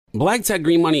Black Tech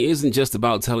Green Money isn't just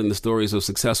about telling the stories of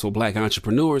successful Black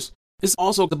entrepreneurs. It's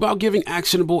also about giving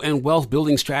actionable and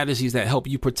wealth-building strategies that help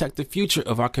you protect the future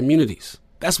of our communities.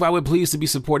 That's why we're pleased to be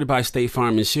supported by State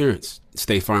Farm Insurance.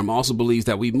 State Farm also believes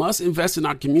that we must invest in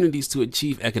our communities to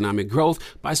achieve economic growth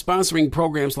by sponsoring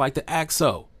programs like the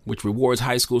ACT-SO, which rewards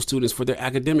high school students for their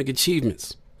academic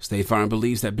achievements. State Farm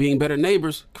believes that being better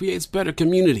neighbors creates better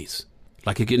communities.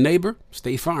 Like a good neighbor,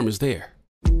 State Farm is there.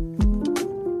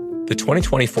 The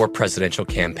 2024 presidential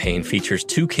campaign features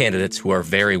two candidates who are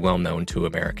very well known to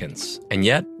Americans. And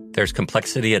yet, there's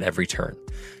complexity at every turn.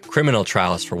 Criminal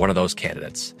trials for one of those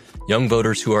candidates. Young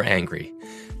voters who are angry.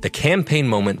 The Campaign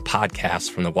Moment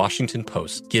podcast from the Washington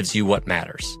Post gives you what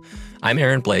matters. I'm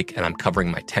Aaron Blake, and I'm covering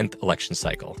my 10th election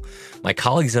cycle. My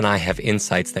colleagues and I have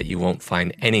insights that you won't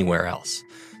find anywhere else.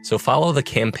 So follow The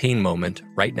Campaign Moment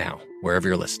right now, wherever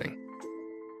you're listening.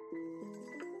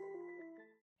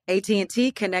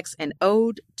 AT&T connects an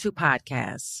ode to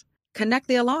podcasts. Connect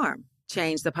the alarm.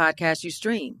 Change the podcast you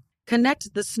stream.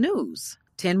 Connect the snooze.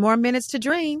 10 more minutes to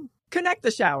dream. Connect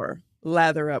the shower.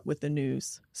 Lather up with the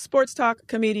news. Sports talk,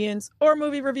 comedians, or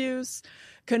movie reviews.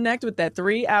 Connect with that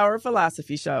 3-hour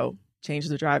philosophy show. Change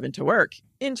the drive into work.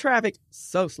 In traffic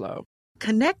so slow.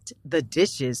 Connect the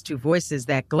dishes to voices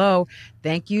that glow.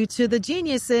 Thank you to the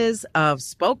geniuses of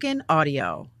spoken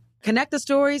audio. Connect the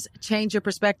stories, change your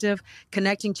perspective.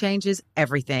 Connecting changes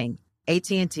everything.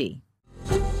 AT&T.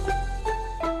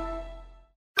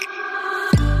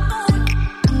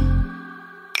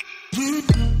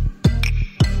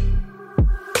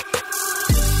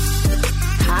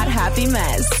 Hot Happy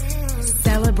Mess.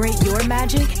 Celebrate your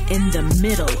magic in the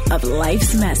middle of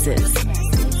life's messes.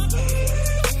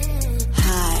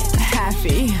 Hot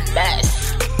Happy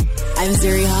Mess. I'm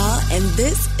Zuri Hall, and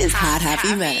this is Hot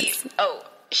Happy Mess. Oh.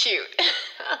 Shoot.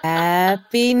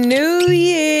 Happy New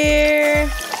Year.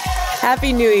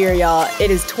 Happy New Year, y'all. It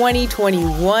is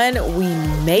 2021. We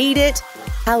made it.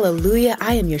 Hallelujah.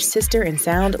 I am your sister in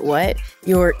sound, what?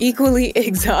 Your equally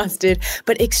exhausted,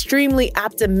 but extremely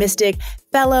optimistic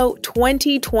fellow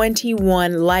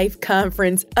 2021 Life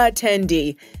Conference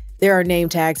attendee. There are name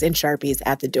tags and Sharpies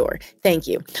at the door. Thank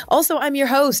you. Also, I'm your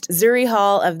host, Zuri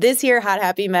Hall of this here Hot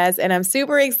Happy Mess, and I'm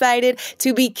super excited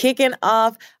to be kicking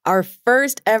off our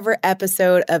first ever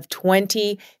episode of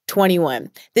 2021.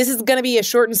 This is going to be a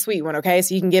short and sweet one, okay?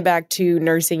 So you can get back to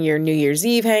nursing your New Year's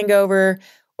Eve hangover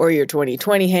or your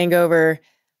 2020 hangover.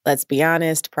 Let's be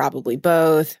honest, probably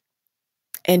both.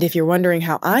 And if you're wondering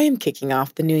how I am kicking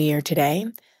off the new year today,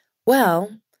 well,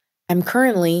 I'm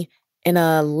currently in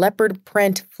a leopard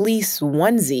print fleece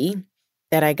onesie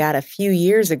that I got a few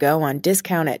years ago on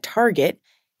discount at Target.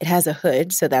 It has a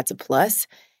hood, so that's a plus.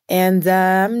 And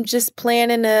I'm just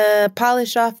planning to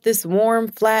polish off this warm,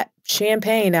 flat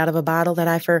champagne out of a bottle that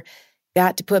I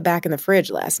forgot to put back in the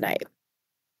fridge last night.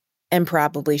 And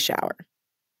probably shower.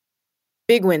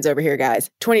 Big wins over here, guys.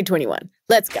 2021.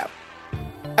 Let's go.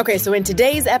 Okay, so in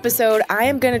today's episode, I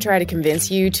am going to try to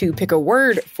convince you to pick a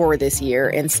word for this year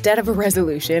instead of a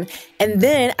resolution. And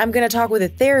then I'm going to talk with a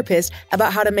therapist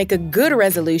about how to make a good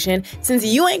resolution since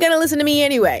you ain't going to listen to me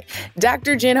anyway.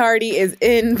 Dr. Jen Hardy is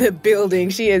in the building.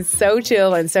 She is so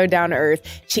chill and so down to earth.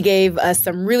 She gave us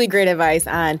some really great advice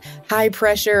on high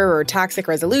pressure or toxic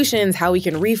resolutions, how we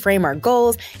can reframe our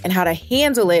goals, and how to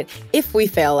handle it if we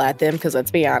fail at them, because let's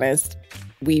be honest,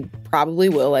 we probably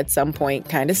will at some point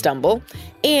kind of stumble.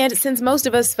 And since most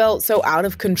of us felt so out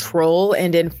of control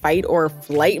and in fight or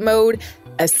flight mode,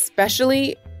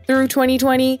 especially through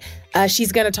 2020,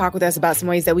 she's going to talk with us about some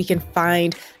ways that we can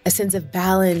find a sense of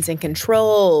balance and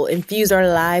control, infuse our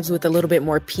lives with a little bit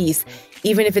more peace,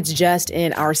 even if it's just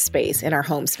in our space, in our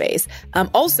home space.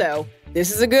 Also, this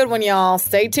is a good one, y'all.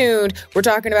 Stay tuned. We're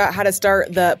talking about how to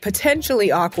start the potentially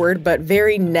awkward but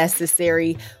very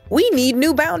necessary "we need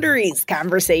new boundaries"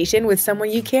 conversation with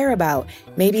someone you care about.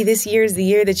 Maybe this year is the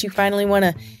year that you finally want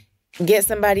to get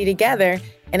somebody together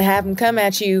and have them come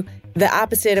at you the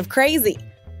opposite of crazy.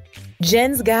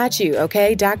 Jen's got you,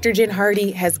 okay? Dr. Jen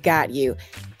Hardy has got you.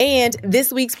 And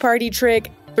this week's party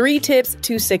trick, 3 tips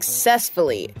to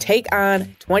successfully take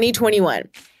on 2021.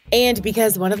 And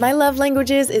because one of my love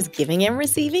languages is giving and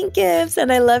receiving gifts,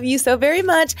 and I love you so very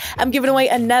much, I'm giving away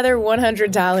another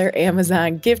 $100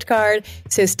 Amazon gift card.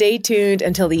 So stay tuned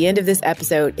until the end of this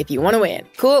episode if you want to win.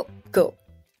 Cool? Cool.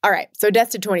 All right. So Death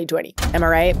to 2020. Am I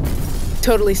right?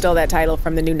 Totally stole that title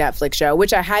from the new Netflix show,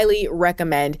 which I highly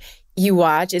recommend you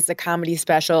watch. It's a comedy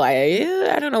special.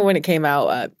 I don't know when it came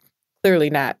out. Clearly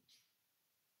not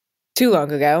too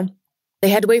long ago. They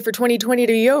had to wait for 2020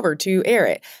 to be over to air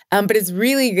it. But it's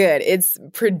really good. It's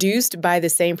produced by the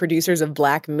same producers of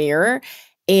Black Mirror.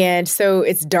 And so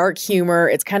it's dark humor.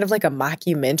 It's kind of like a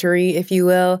mockumentary, if you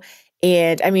will.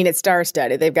 And I mean, it's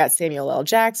star-studded. They've got Samuel L.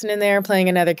 Jackson in there playing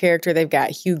another character. They've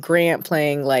got Hugh Grant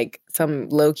playing like some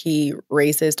low-key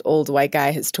racist old white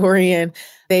guy historian.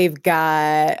 They've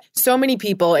got so many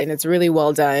people, and it's really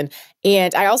well done.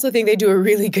 And I also think they do a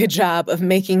really good job of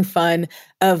making fun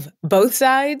of both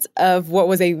sides of what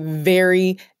was a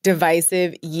very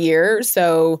divisive year.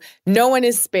 So no one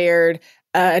is spared.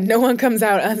 No one comes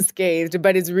out unscathed,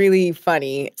 but it's really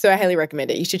funny. So I highly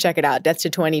recommend it. You should check it out. Death to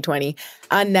 2020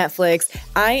 on Netflix.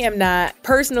 I am not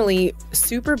personally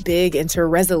super big into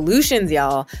resolutions,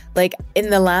 y'all. Like in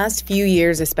the last few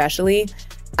years especially,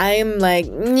 I'm like,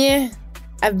 yeah.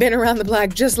 I've been around the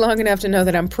block just long enough to know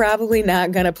that I'm probably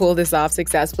not going to pull this off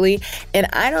successfully. And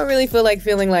I don't really feel like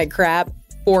feeling like crap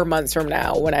 4 months from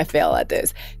now when I fail at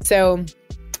this. So...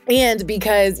 And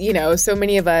because, so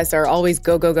many of us are always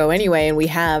go, go, go anyway, and we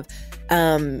have,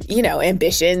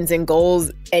 ambitions and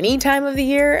goals any time of the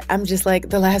year, I'm just like,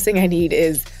 the last thing I need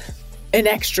is an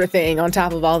extra thing on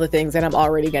top of all the things that I'm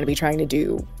already going to be trying to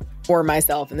do for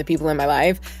myself and the people in my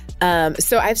life.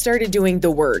 So I've started doing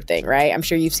the word thing, right? I'm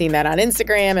sure you've seen that on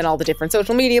Instagram and all the different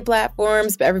social media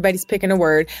platforms, but everybody's picking a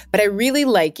word. But I really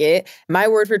like it. My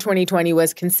word for 2020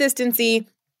 was consistency,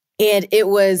 and it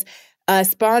was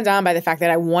spawned on by the fact that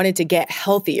I wanted to get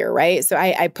healthier, right? So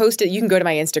I posted, you can go to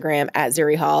my Instagram at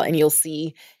Zuri Hall and you'll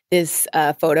see this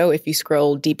photo if you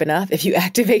scroll deep enough, if you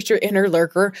activate your inner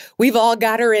lurker. We've all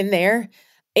got her in there.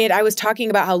 And I was talking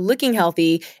about how looking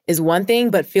healthy is one thing,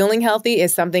 but feeling healthy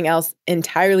is something else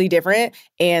entirely different.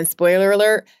 And spoiler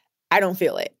alert, I don't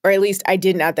feel it, or at least I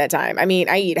didn't at that time. I mean,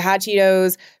 I eat hot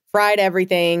Cheetos, fried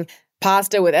everything,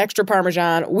 pasta with extra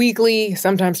Parmesan weekly,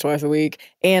 sometimes twice a week.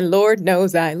 And Lord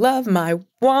knows I love my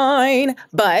wine.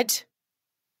 But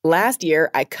last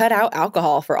year, I cut out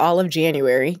alcohol for all of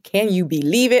January. Can you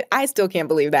believe it? I still can't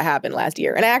believe that happened last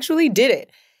year. And I actually did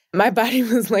it. My body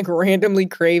was like randomly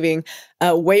craving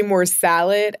way more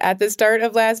salad at the start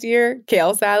of last year,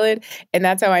 kale salad. And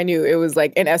that's how I knew it was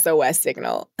like an SOS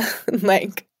signal.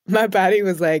 Like my body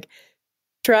was like,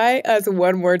 try us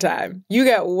one more time. You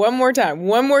got one more time,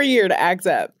 one more year to act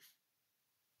up.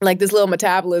 Like this little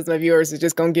metabolism of yours is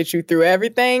just going to get you through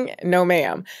everything. No,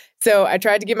 ma'am. So I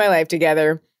tried to get my life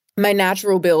together. My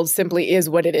natural build simply is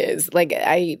what it is. Like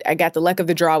I got the luck of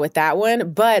the draw with that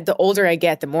one. But the older I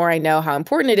get, the more I know how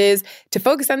important it is to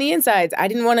focus on the insides. I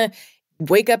didn't want to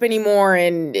wake up anymore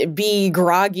and be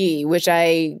groggy, which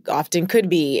I often could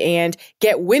be, and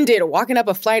get winded walking up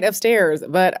a flight of stairs.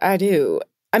 But I do.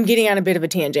 I'm getting on a bit of a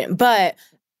tangent, but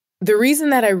the reason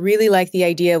that I really like the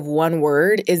idea of one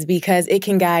word is because it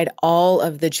can guide all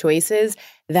of the choices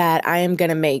that I am going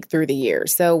to make through the year.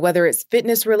 So whether it's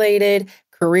fitness related,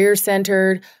 career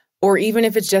centered, or even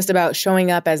if it's just about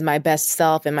showing up as my best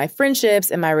self in my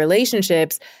friendships and my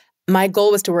relationships, my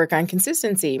goal was to work on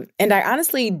consistency. And I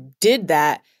honestly did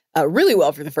that really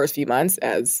well for the first few months,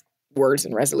 as words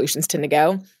and resolutions tend to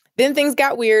go. Then things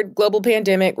got weird, global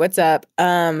pandemic, what's up?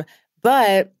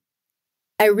 But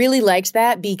I really liked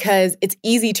that because it's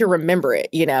easy to remember it,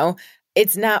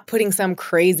 It's not putting some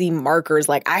crazy markers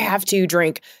like I have to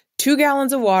drink 2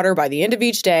 gallons of water by the end of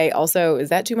each day. Also, is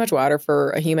that too much water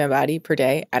for a human body per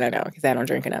day? I don't know, because I don't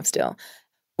drink enough still.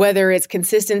 Whether it's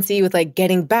consistency with like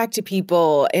getting back to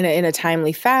people in a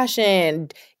timely fashion,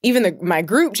 even my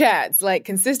group chats, like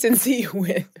consistency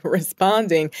with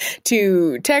responding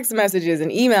to text messages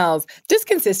and emails, just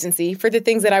consistency for the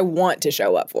things that I want to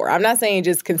show up for. I'm not saying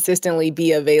just consistently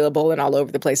be available and all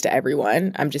over the place to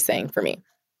everyone. I'm just saying for me.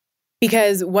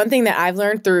 Because one thing that I've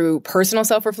learned through personal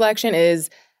self-reflection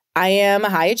is I am a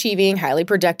high achieving, highly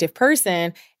productive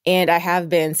person, and I have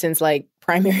been since like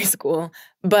primary school,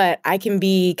 but I can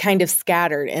be kind of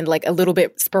scattered and like a little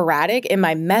bit sporadic in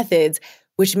my methods,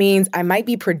 which means I might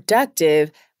be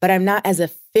productive, but I'm not as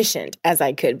efficient as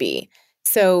I could be.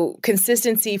 So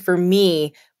consistency for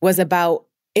me was about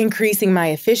increasing my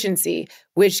efficiency,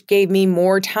 which gave me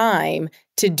more time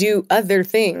to do other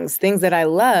things that I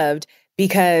loved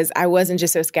because I wasn't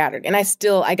just so scattered. And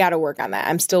I got to work on that.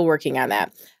 I'm still working on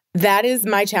that. That is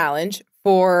my challenge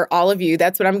for all of you.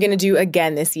 That's what I'm going to do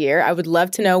again this year. I would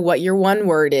love to know what your one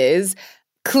word is.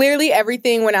 Clearly,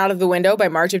 everything went out of the window by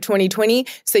March of 2020.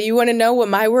 So you want to know what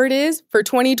my word is for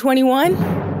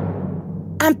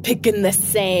 2021? I'm picking the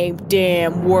same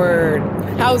damn word.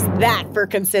 How's that for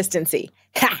consistency?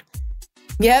 Ha!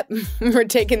 Yep, we're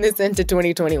taking this into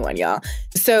 2021, y'all.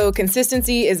 So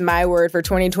consistency is my word for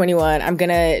 2021. I'm going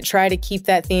to try to keep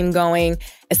that theme going,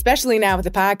 especially now with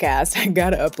the podcast. I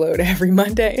got to upload every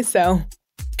Monday. So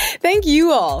thank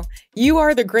you all. You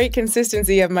are the great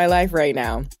consistency of my life right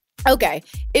now. Okay,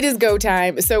 it is go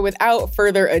time. So without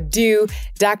further ado,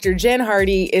 Dr. Jen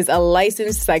Hardy is a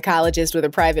licensed psychologist with a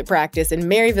private practice in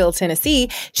Maryville, Tennessee.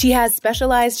 She has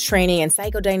specialized training in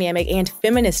psychodynamic and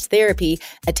feminist therapy,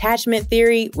 attachment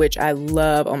theory, which I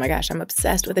love. Oh my gosh, I'm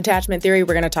obsessed with attachment theory.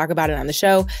 We're going to talk about it on the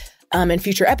show in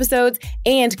future episodes,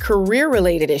 and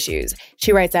career-related issues.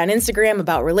 She writes on Instagram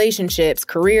about relationships,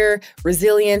 career,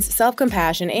 resilience,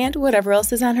 self-compassion, and whatever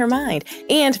else is on her mind.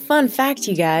 And fun fact,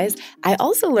 you guys, I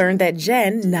also learned that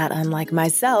Jen, not unlike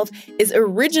myself, is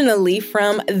originally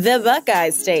from the Buckeye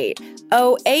State.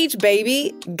 OH,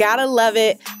 baby. Gotta love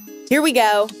it. Here we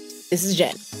go. This is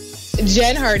Jen.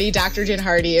 Jen Hardy, Dr. Jen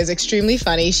Hardy, is extremely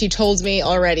funny. She told me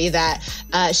already that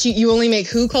you only make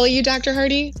who call you Dr.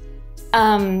 Hardy?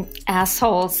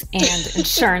 Assholes and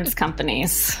insurance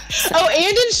companies. So. Oh,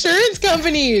 and insurance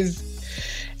companies.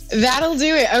 That'll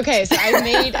do it. Okay, so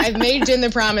I've made Jen the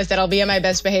promise that I'll be on my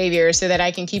best behavior so that I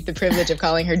can keep the privilege of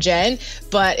calling her Jen.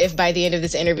 But if by the end of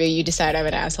this interview you decide I'm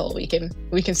an asshole, we can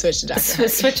switch to Dr. Hardy.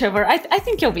 Switch over. I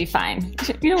think you'll be fine.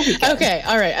 You'll be good. Okay,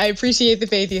 all right. I appreciate the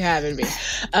faith you have in me.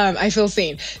 I feel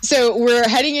seen. So we're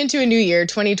heading into a new year,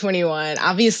 2021.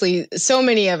 Obviously, so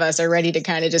many of us are ready to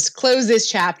kind of just close this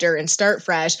chapter and start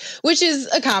fresh, which is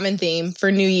a common theme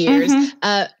for New Year's.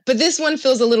 Mm-hmm. But this one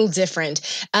feels a little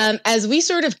different. As we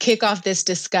sort of kick off this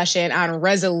discussion on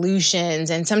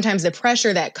resolutions and sometimes the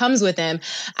pressure that comes with them,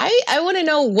 I want to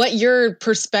know what your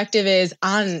perspective is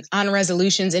on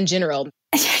resolutions in general.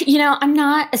 You know, I'm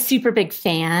not a super big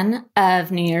fan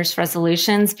of New Year's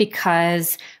resolutions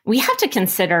because we have to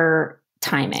consider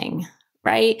timing,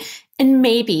 right? And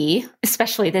maybe,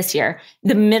 especially this year,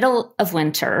 the middle of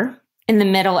winter, in the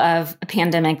middle of a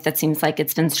pandemic that seems like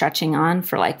it's been stretching on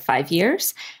for like 5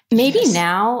 years, maybe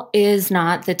now is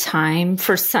not the time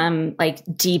for some like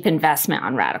deep investment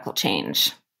on radical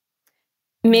change.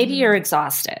 Maybe you're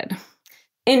exhausted.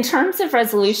 In terms of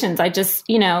resolutions, I just,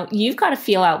 you've got to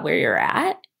feel out where you're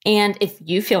at. And if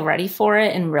you feel ready for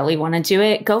it and really want to do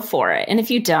it, go for it. And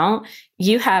if you don't,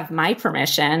 you have my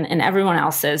permission and everyone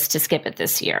else's to skip it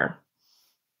this year.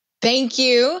 Thank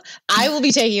you. I will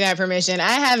be taking that permission.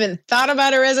 I haven't thought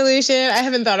about a resolution. I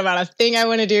haven't thought about a thing I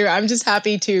want to do. I'm just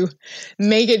happy to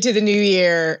make it to the new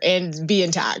year and be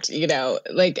intact.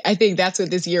 I think that's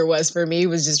what this year was for me,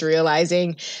 was just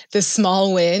realizing the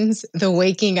small wins, the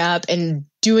waking up and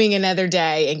doing another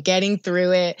day and getting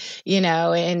through it,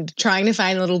 and trying to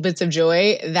find little bits of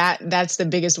joy. That's the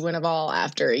biggest win of all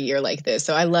after a year like this.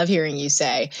 So I love hearing you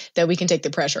say that we can take the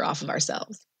pressure off of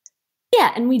ourselves.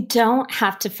 Yeah, and we don't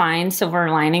have to find silver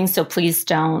linings. So please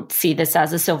don't see this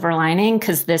as a silver lining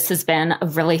because this has been a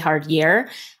really hard year.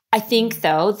 I think,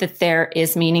 though, that there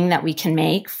is meaning that we can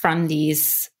make from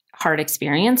these hard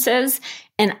experiences.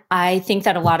 And I think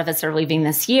that a lot of us are leaving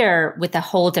this year with a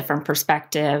whole different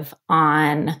perspective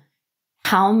on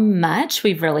how much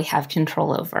we really have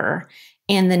control over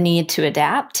and the need to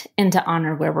adapt and to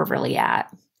honor where we're really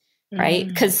at. Right?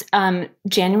 Because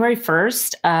January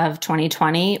 1st of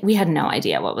 2020, we had no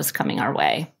idea what was coming our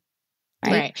way.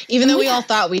 Right. Even though we all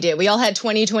thought we did. We all had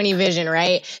 2020 vision,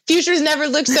 right? Futures never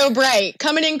looked so bright.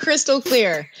 Coming in crystal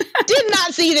clear. Did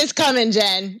not see this coming,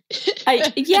 Jen.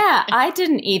 I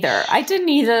didn't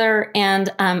either. And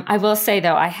I will say,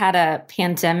 though, I had a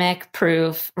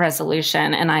pandemic-proof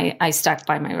resolution, and I stuck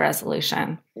by my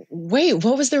resolution. Wait,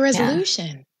 what was the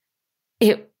resolution?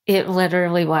 Yeah. It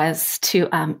literally was to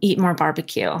eat more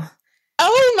barbecue.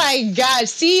 Oh my gosh.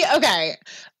 See, okay.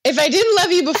 If I didn't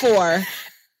love you before,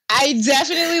 I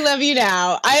definitely love you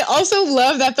now. I also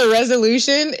love that the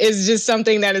resolution is just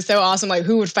something that is so awesome. Like,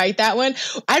 who would fight that one?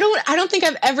 I don't think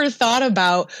I've ever thought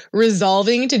about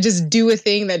resolving to just do a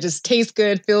thing that just tastes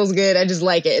good, feels good. I just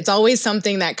like it. It's always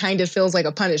something that kind of feels like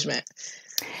a punishment.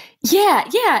 Yeah.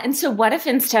 And so what if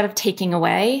instead of taking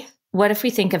away, what if we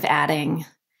think of adding?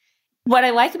 What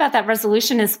I like about that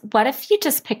resolution is, what if you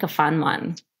just pick a fun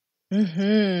one?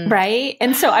 Mm-hmm. Right?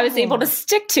 And so I was able to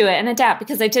stick to it and adapt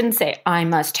because I didn't say, I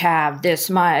must have this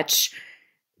much,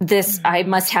 I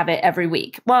must have it every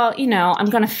week. Well, I'm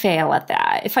going to fail at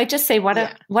that. If I just say, what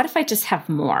if I just have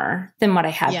more than what I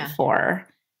had before?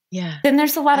 Yeah. Then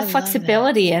there's a lot of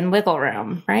flexibility and wiggle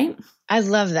room, right? I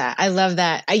love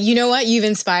that. You know what? You've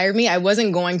inspired me. I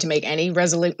wasn't going to make any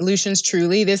resolutions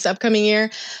truly this upcoming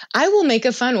year. I will make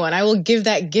a fun one. I will give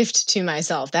that gift to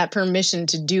myself, that permission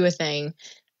to do a thing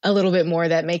a little bit more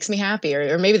that makes me happy,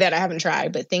 or maybe that I haven't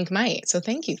tried, but think might. So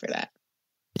thank you for that.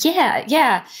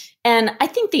 Yeah. And I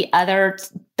think the other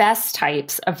best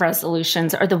types of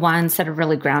resolutions are the ones that are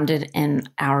really grounded in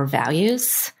our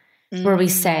values. Where we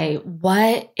say,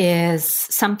 what is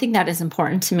something that is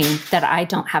important to me that I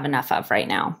don't have enough of right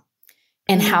now?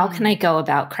 And how can I go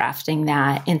about crafting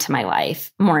that into my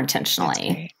life more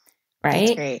intentionally? Right?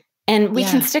 That's great. And we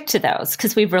can stick to those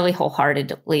because we really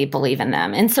wholeheartedly believe in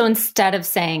them. And so instead of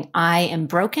saying, I am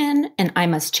broken and I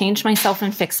must change myself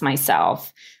and fix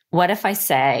myself, what if I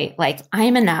say, like, I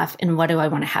am enough and what do I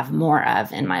want to have more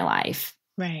of in my life?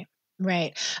 Right.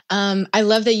 Right. I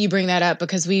love that you bring that up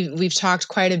because we've talked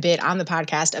quite a bit on the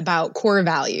podcast about core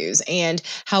values and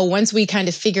how once we kind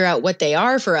of figure out what they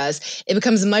are for us, it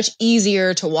becomes much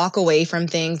easier to walk away from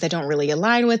things that don't really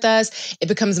align with us. It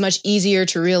becomes much easier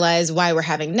to realize why we're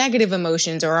having negative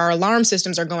emotions or our alarm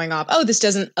systems are going off. Oh, this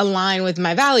doesn't align with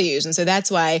my values. And so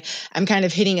that's why I'm kind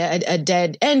of hitting a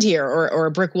dead end here or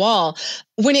a brick wall.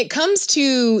 When it comes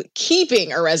to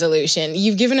keeping a resolution,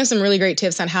 you've given us some really great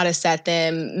tips on how to set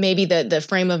them, maybe the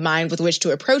frame of mind with which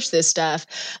to approach this stuff.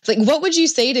 Like, what would you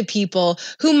say to people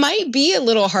who might be a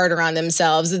little harder on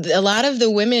themselves? A lot of the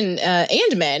women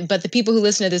and men, but the people who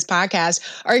listen to this podcast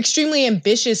are extremely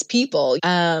ambitious people.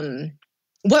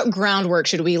 What groundwork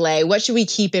should we lay? What should we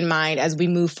keep in mind as we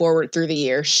move forward through the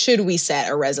year? Should we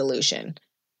set a resolution?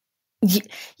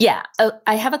 Yeah,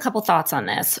 I have a couple thoughts on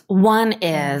this. One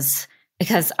is,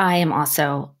 because I am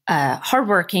also a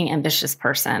hardworking, ambitious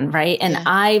person, right? And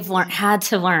I've had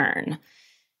to learn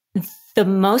the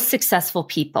most successful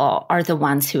people are the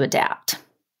ones who adapt.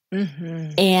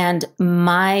 And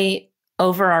my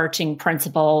overarching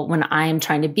principle when I'm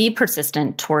trying to be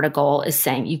persistent toward a goal is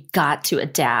saying you've got to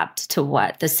adapt to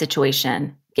what the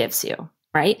situation gives you,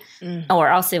 right? Or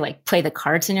I'll say, like, play the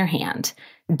cards in your hand.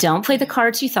 Don't play the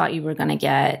cards you thought you were going to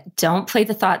get. Don't play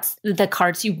the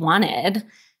cards you wanted.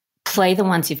 Play the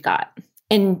ones you've got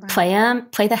and play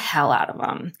the hell out of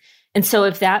them. And so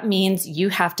if that means you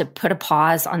have to put a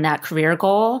pause on that career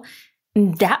goal,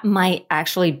 that might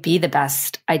actually be the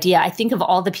best idea. I think of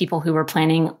all the people who were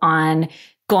planning on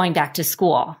going back to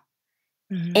school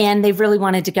and they really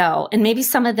wanted to go. And maybe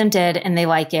some of them did and they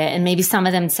like it. And maybe some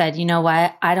of them said, you know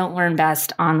what? I don't learn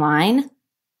best online.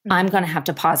 I'm going to have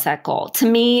to pause that goal. To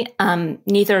me,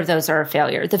 neither of those are a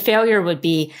failure. The failure would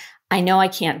be, I know I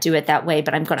can't do it that way,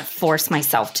 but I'm going to force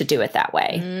myself to do it that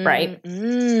way, right?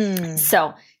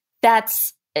 So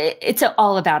it's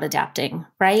all about adapting,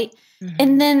 right?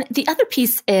 And then the other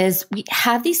piece is we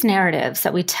have these narratives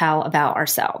that we tell about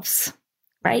ourselves,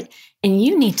 right? And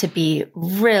you need to be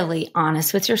really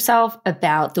honest with yourself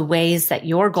about the ways that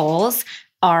your goals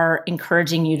are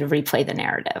encouraging you to replay the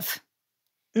narrative.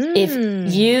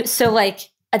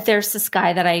 There's this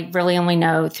guy that I really only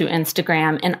know through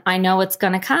Instagram, and I know what's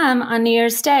going to come on New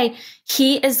Year's Day.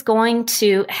 He is going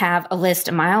to have a list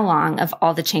a mile long of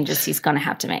all the changes he's going to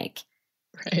have to make.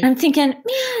 Right. And I'm thinking,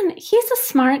 man, he's a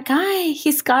smart guy.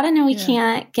 He's got to know he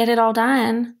can't get it all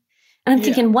done. And I'm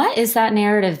thinking, what is that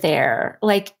narrative there?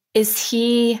 Like, is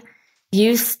he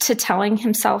used to telling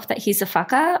himself that he's a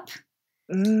fuck up?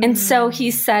 And so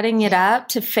he's setting it up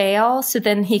to fail so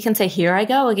then he can say, here I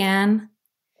go again.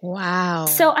 Wow.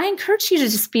 So I encourage you to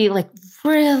just be, like,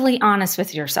 really honest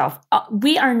with yourself.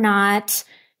 We are not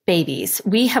babies.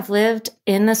 We have lived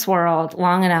in this world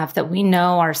long enough that we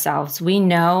know ourselves. We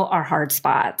know our hard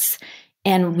spots.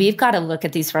 And we've got to look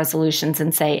at these resolutions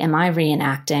and say, am I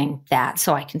reenacting that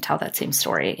so I can tell that same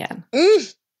story again?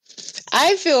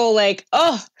 I feel like,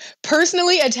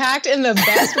 personally attacked in the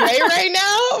best way right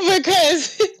now,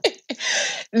 because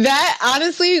that,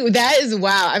 honestly, that is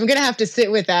wow. I'm going to have to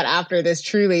sit with that after this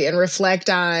truly and reflect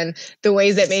on the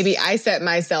ways that maybe I set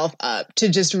myself up to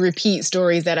just repeat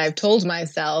stories that I've told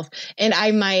myself. And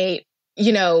I might,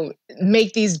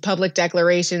 make these public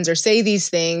declarations or say these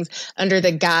things under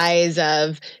the guise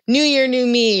of new year, new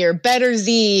me, or better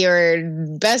Z, or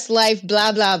best life,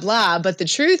 blah, blah, blah. But the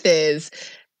truth is,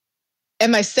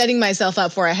 am I setting myself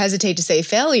up for, I hesitate to say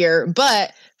failure,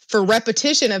 but for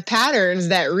repetition of patterns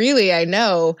that really, I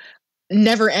know,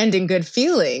 never end in good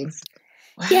feelings?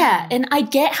 Wow. Yeah. And I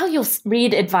get how you'll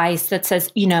read advice that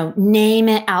says, name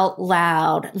it out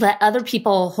loud, let other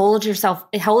people hold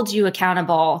you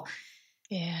accountable.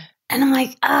 Yeah. And I'm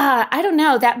like, I don't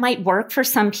know, that might work for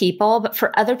some people, but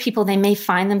for other people, they may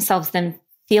find themselves then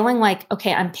feeling like,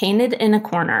 okay, I'm painted in a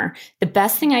corner. The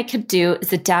best thing I could do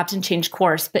is adapt and change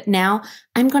course. But now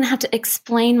I'm going to have to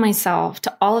explain myself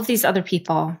to all of these other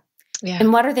people. Yeah.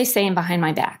 And what are they saying behind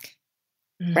my back?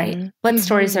 Right? What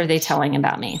stories are they telling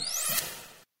about me?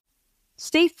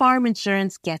 State Farm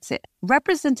Insurance gets it.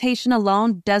 Representation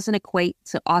alone doesn't equate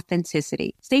to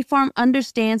authenticity. State Farm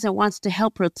understands and wants to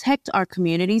help protect our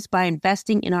communities by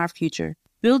investing in our future,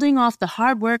 building off the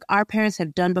hard work our parents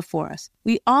have done before us.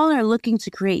 We all are looking to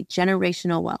create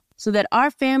generational wealth so that our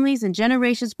families and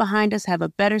generations behind us have a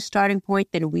better starting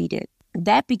point than we did.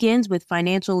 That begins with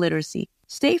financial literacy.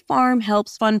 State Farm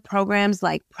helps fund programs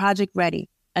like Project Ready,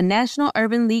 a National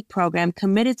Urban League program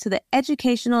committed to the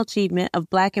educational achievement of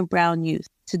Black and Brown youth.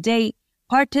 To date,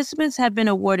 participants have been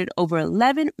awarded over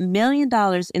 $11 million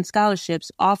in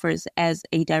scholarships offers as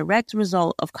a direct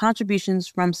result of contributions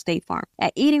from State Farm.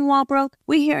 At Eating While Broke,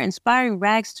 we hear inspiring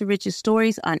rags to riches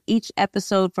stories on each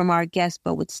episode from our guests,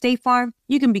 but with State Farm,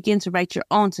 you can begin to write your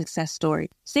own success story.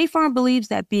 State Farm believes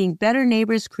that being better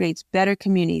neighbors creates better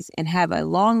communities and have a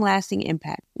long-lasting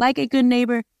impact. Like a good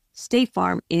neighbor, State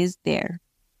Farm is there.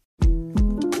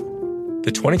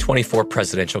 The 2024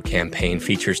 presidential campaign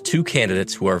features two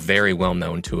candidates who are very well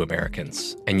known to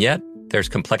Americans. And yet, there's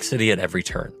complexity at every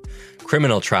turn.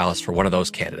 Criminal trials for one of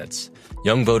those candidates.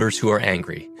 Young voters who are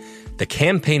angry. The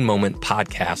Campaign Moment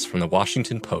podcast from the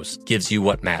Washington Post gives you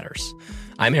what matters.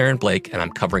 I'm Aaron Blake, and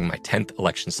I'm covering my 10th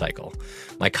election cycle.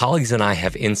 My colleagues and I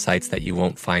have insights that you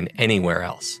won't find anywhere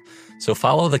else. So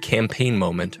follow The Campaign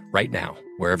Moment right now,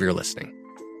 wherever you're listening.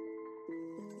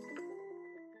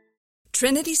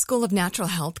 Trinity School of Natural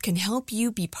Health can help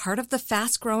you be part of the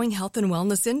fast-growing health and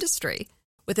wellness industry.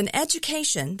 With an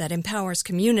education that empowers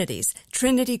communities,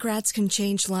 Trinity grads can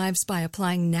change lives by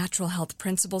applying natural health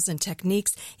principles and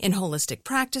techniques in holistic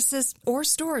practices or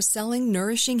stores selling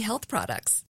nourishing health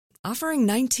products. Offering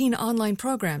 19 online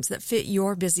programs that fit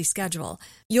your busy schedule,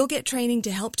 you'll get training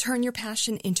to help turn your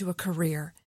passion into a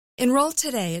career. Enroll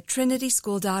today at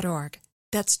trinityschool.org.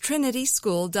 That's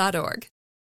trinityschool.org.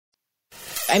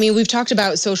 I mean, we've talked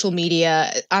about social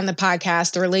media on the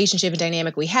podcast, the relationship and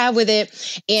dynamic we have with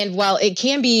it. And while it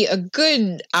can be a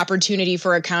good opportunity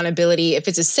for accountability, if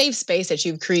it's a safe space that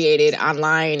you've created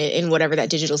online in whatever that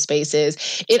digital space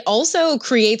is, it also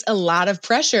creates a lot of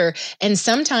pressure. And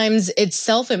sometimes it's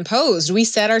self-imposed. We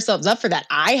set ourselves up for that.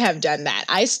 I have done that.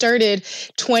 I started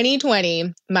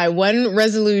 2020. My one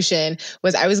resolution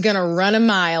was I was going to run a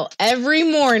mile every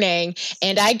morning.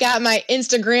 And I got my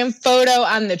Instagram photo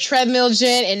on the treadmill,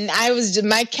 Jen, and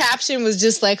my caption was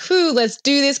just like, let's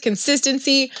do this,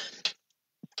 consistency.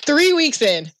 3 weeks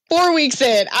in, 4 weeks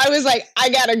in, I was like, I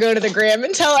gotta go to the gram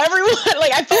and tell everyone.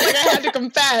 Like, I felt like I had to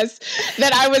confess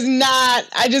that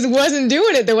I just wasn't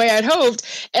doing it the way I'd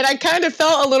hoped. And I kind of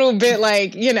felt a little bit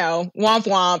like, womp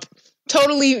womp.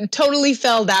 Totally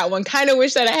fell that one. Kind of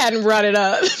wish that I hadn't brought it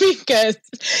up because,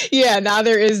 now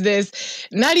there is this,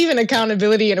 not even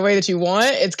accountability in a way that you want.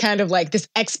 It's kind of like this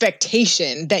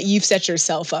expectation that you've set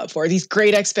yourself up for, these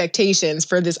great expectations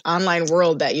for this online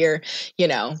world that you're,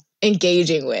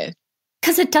 engaging with.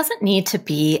 Because it doesn't need to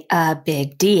be a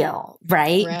big deal,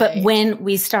 right? But when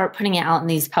we start putting it out in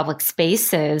these public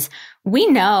spaces, we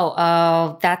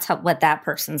know, that's what that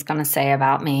person's going to say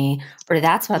about me, or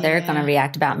that's how they're going to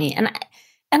react about me. And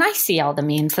I see all the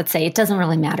memes that say it doesn't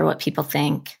really matter what people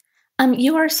think.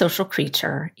 You are a social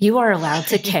creature. You are allowed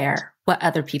to care what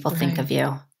other people think of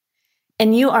you.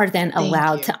 And you are then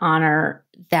allowed to honor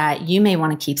that you may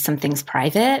want to keep some things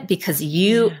private because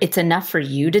it's enough for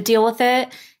you to deal with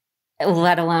it,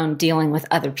 let alone dealing with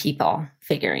other people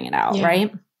figuring it out,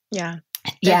 right? Yeah.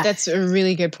 That's a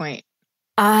really good point.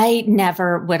 I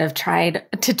never would have tried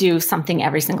to do something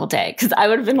every single day because I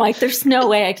would have been like, there's no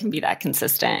way I can be that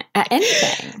consistent at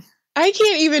anything. I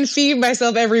can't even feed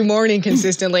myself every morning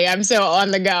consistently. I'm so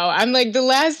on the go. I'm like, the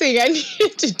last thing I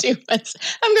needed to do was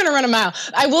I'm going to run a mile.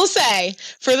 I will say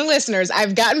for the listeners,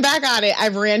 I've gotten back on it.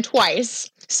 I've ran twice.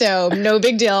 So no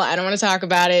big deal. I don't want to talk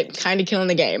about it. Kind of killing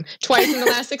the game. Twice in the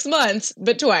last 6 months,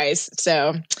 but twice.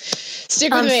 So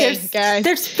stick with me, guys.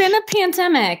 There's been a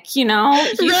pandemic,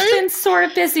 You've been sort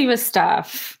of busy with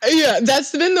stuff. Yeah,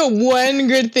 that's been the one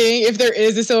good thing, if there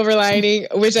is a silver lining,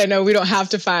 which I know we don't have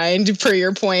to find, per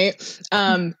your point.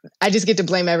 I just get to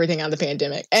blame everything on the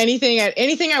pandemic. Anything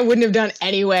I wouldn't have done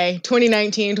anyway,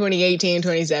 2019, 2018,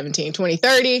 2017,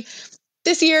 2030.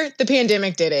 This year, the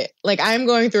pandemic did it. Like, I'm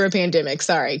going through a pandemic.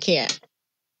 Sorry, can't.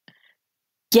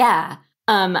 Yeah.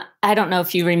 I don't know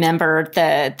if you remember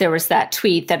there was that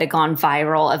tweet that had gone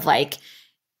viral of like,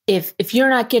 if you're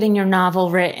not getting your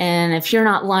novel written, if you're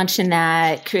not launching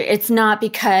that, it's not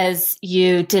because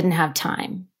you didn't have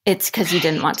time. It's because you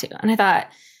didn't want to. And I thought,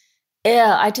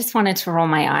 I just wanted to roll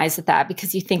my eyes at that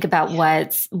because you think about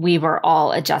what we were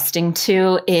all adjusting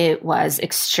to. It was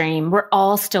extreme. We're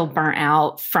all still burnt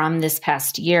out from this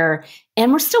past year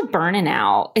and we're still burning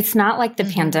out. It's not like the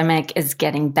pandemic is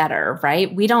getting better,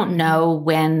 right? We don't know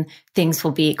when things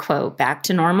will be, quote, back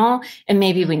to normal. And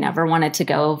maybe we never want it to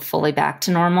go fully back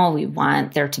to normal. We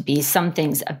want there to be some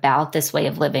things about this way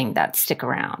of living that stick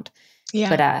around. Yeah.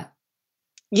 But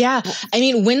Yeah. I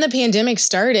mean, when the pandemic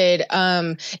started,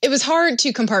 it was hard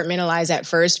to compartmentalize at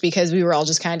first because we were all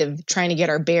just kind of trying to get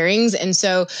our bearings. And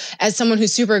so as someone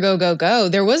who's super go, go, go,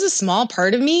 there was a small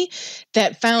part of me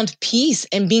that found peace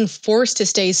in being forced to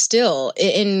stay still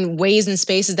in ways and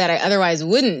spaces that I otherwise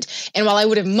wouldn't. And while I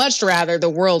would have much rather the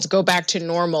world go back to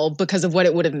normal because of what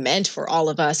it would have meant for all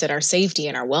of us and our safety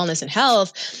and our wellness and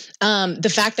health,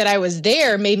 the fact that I was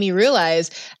there made me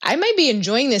realize I might be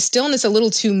enjoying this stillness a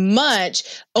little too much,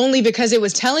 only because it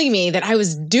was telling me that I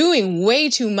was doing way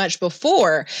too much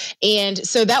before. And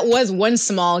so that was one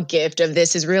small gift of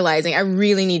this, is realizing I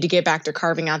really need to get back to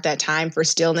carving out that time for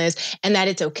stillness, and that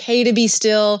it's okay to be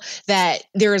still, that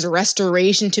there is a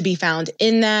restoration to be found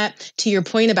in that. To your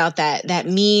point about that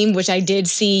meme, which I did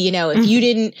see, if you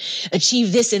didn't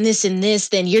achieve this and this and this,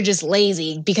 then you're just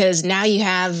lazy because now you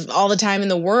have all the time in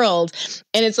the world.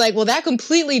 And it's like, well, that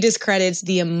completely discredits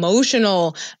the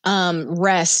emotional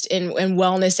rest and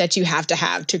wellness that you have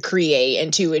to create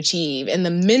and to achieve, and the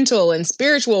mental and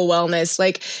spiritual wellness.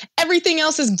 Like, everything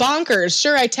else is bonkers.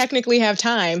 Sure, I technically have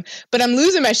time, but I'm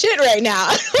losing my shit right now.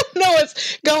 I don't know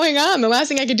what's going on. The last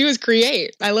thing I could do is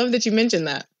create. I love that you mentioned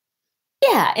that.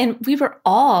 Yeah. And we were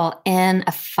all in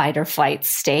a fight or flight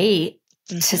state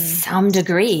to some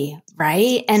degree,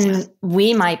 right? And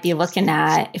we might be looking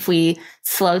at, if we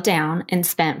slowed down and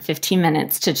spent 15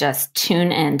 minutes to just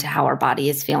tune in to how our body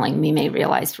is feeling, we may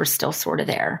realize we're still sort of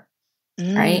there,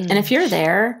 right? And if you're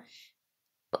there,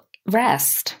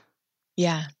 rest.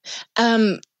 Yeah.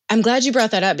 I'm glad you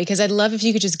brought that up, because I'd love if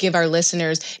you could just give our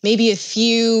listeners maybe a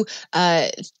few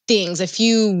things, a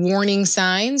few warning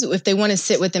signs, if they want to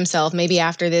sit with themselves, maybe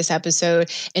after this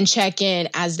episode, and check in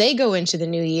as they go into the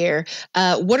new year.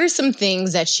 What are some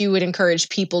things that you would encourage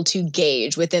people to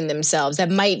gauge within themselves that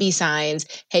might be signs,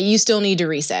 hey, you still need to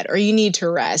reset, or you need to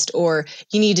rest, or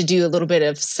you need to do a little bit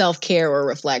of self-care or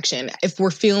reflection if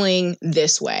we're feeling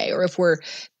this way, or if we're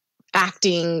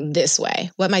acting this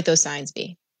way? What might those signs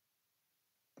be?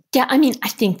 Yeah, I mean, I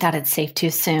think that it's safe to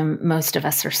assume most of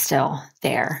us are still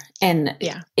there. And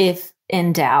if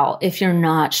in doubt, if you're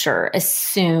not sure,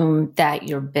 assume that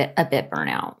you're a bit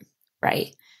burnout,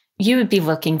 right? You would be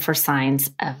looking for signs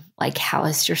of, like, how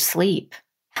is your sleep?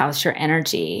 How's your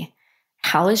energy?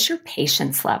 How is your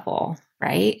patience level,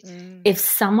 right? If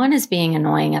someone is being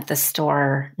annoying at the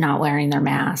store, not wearing their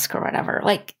mask or whatever,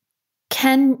 like,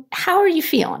 how are you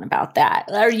feeling about that?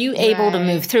 Are you able to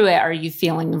move through it? Are you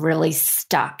feeling really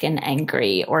stuck and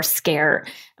angry or scared?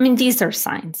 I mean, these are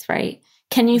signs, right?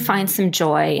 Can you find some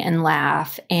joy and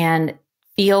laugh and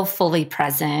feel fully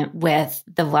present with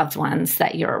the loved ones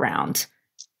that you're around?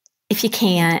 If you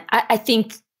can't, I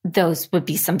think those would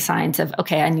be some signs of,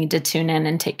 okay, I need to tune in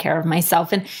and take care of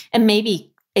myself. And maybe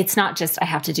it's not just I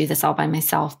have to do this all by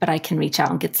myself, but I can reach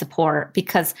out and get support,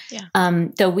 because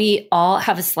though we all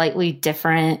have a slightly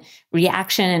different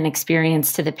reaction and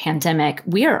experience to the pandemic,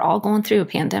 we are all going through a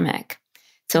pandemic.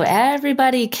 So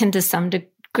everybody can, to some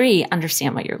degree,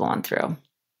 understand what you're going through.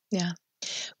 Yeah.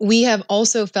 We have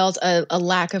also felt a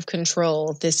lack of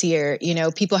control this year.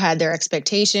 People had their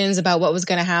expectations about what was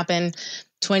going to happen.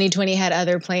 2020 had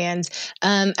other plans.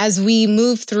 As we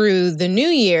move through the new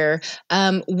year,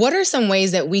 what are some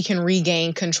ways that we can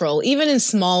regain control, even in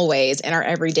small ways, in our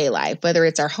everyday life, whether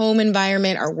it's our home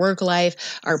environment, our work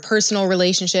life, our personal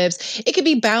relationships? It could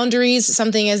be boundaries,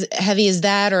 something as heavy as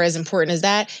that or as important as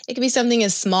that. It could be something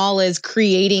as small as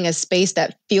creating a space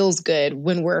that feels good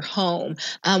when we're home.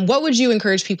 What would you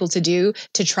encourage people to do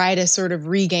to try to sort of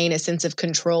regain a sense of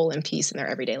control and peace in their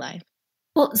everyday life?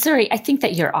 Well, Zuri, I think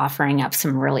that you're offering up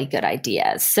some really good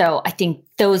ideas. So I think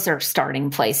those are starting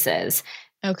places.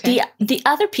 Okay. The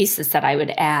other pieces that I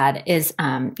would add is,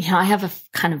 I have a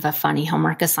kind of a funny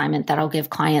homework assignment that I'll give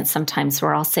clients sometimes,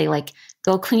 where I'll say, like,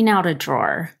 go clean out a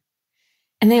drawer.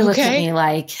 And they look at me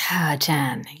like,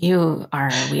 Jen, you are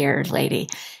a weird lady.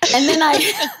 And then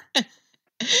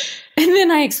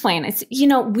I explain, it's,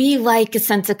 we like a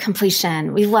sense of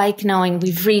completion. We like knowing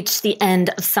we've reached the end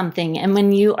of something. And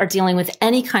when you are dealing with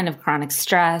any kind of chronic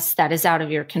stress that is out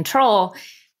of your control,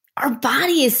 our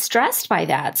body is stressed by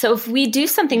that. So if we do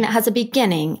something that has a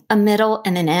beginning, a middle,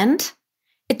 and an end,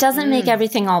 it doesn't make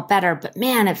everything all better, but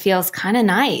man, it feels kind of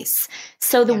nice.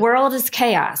 So the world is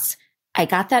chaos. I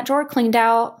got that drawer cleaned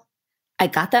out. I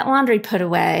got that laundry put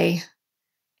away.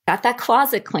 Got that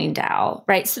closet cleaned out,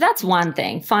 right? So that's one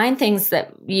thing. Find things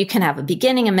that you can have a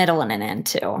beginning, a middle, and an end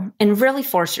to, and really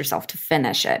force yourself to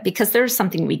finish it, because there's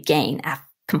something we gain at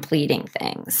completing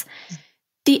things.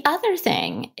 The other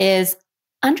thing is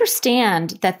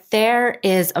understand that there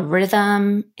is a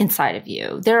rhythm inside of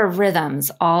you. There are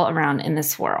rhythms all around in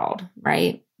this world,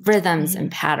 right? rhythms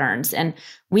and patterns. And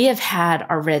we have had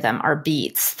our rhythm, our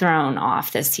beats thrown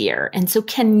off this year. And so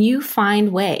can you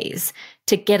find ways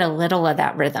to get a little of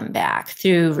that rhythm back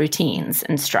through routines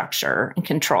and structure and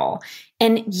control?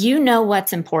 And you know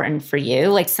what's important for you.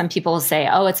 Like some people will say,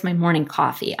 oh, it's my morning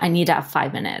coffee. I need to have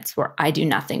 5 minutes where I do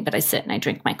nothing, but I sit and I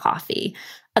drink my coffee.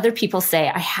 Other people say,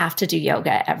 I have to do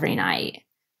yoga every night.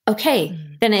 Okay,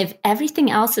 then if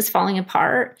everything else is falling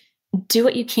apart, do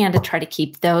what you can to try to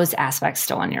keep those aspects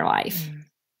still in your life.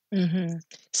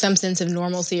 Some sense of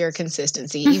normalcy or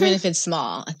consistency, even if it's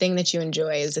small. A thing that you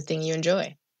enjoy is a thing you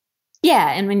enjoy.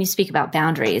 Yeah. And when you speak about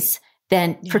boundaries,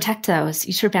 then protect those,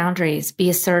 use your boundaries, be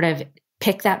assertive,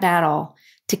 pick that battle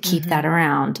to keep that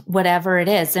around, whatever it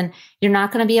is. And you're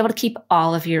not going to be able to keep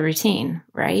all of your routine,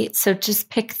 right? So just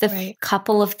pick the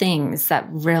couple of things that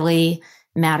really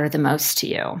matter the most to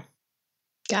you.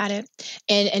 Got it.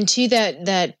 And to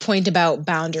that point about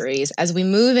boundaries, as we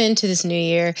move into this new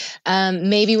year,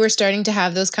 maybe we're starting to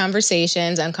have those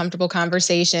conversations, uncomfortable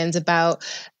conversations about,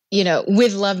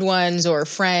 with loved ones or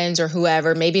friends or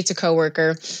whoever. Maybe it's a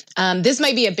coworker. This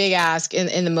might be a big ask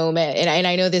in the moment. And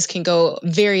I know this can go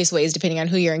various ways depending on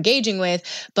who you're engaging with,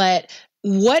 but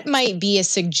what might be a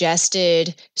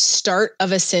suggested start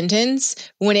of a sentence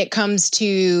when it comes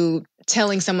to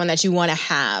telling someone that you want to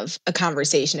have a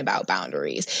conversation about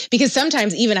boundaries? Because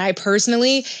sometimes even I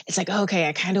personally, it's like, okay,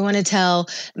 I kind of want to tell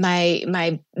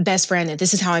my best friend that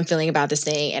this is how I'm feeling about this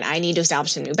thing and I need to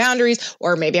establish some new boundaries.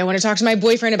 Or maybe I want to talk to my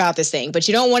boyfriend about this thing, but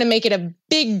you don't want to make it a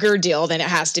bigger deal than it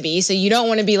has to be. So you don't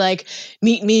want to be like,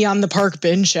 meet me on the park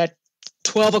bench at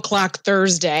 12 o'clock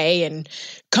Thursday and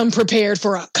come prepared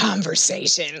for a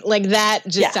conversation. Like that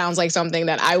just sounds like something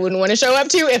that I wouldn't want to show up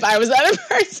to if I was that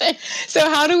person. So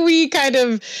how do we kind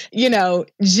of,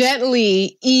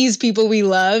 gently ease people we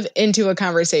love into a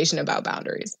conversation about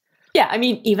boundaries? Yeah, I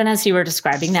mean, even as you were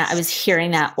describing that, I was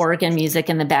hearing that organ music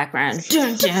in the background.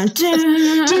 Dun, dun, dun.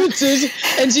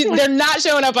 And they're not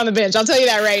showing up on the bench. I'll tell you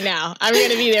that right now. I'm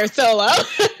going to be there solo.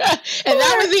 And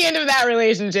that was the end of that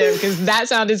relationship because that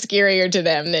sounded scarier to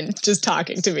them than just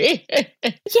talking to me.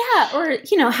 Yeah, or,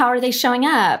 how are they showing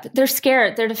up? They're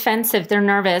scared. They're defensive. They're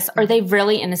nervous. Are they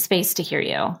really in a space to hear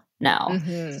you? No.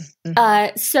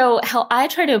 So how I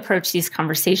try to approach these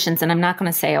conversations, and I'm not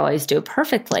going to say I always do it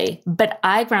perfectly, but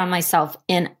I ground myself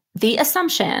in the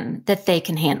assumption that they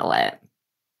can handle it.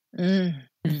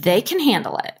 They can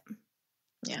handle it.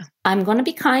 Yeah. I'm going to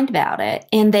be kind about it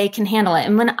and they can handle it.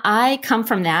 And when I come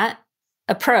from that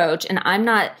approach and I'm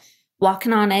not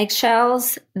walking on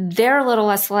eggshells, they're a little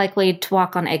less likely to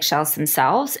walk on eggshells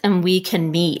themselves. And we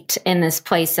can meet in this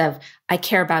place of, I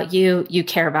care about you, you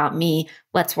care about me.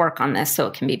 Let's work on this so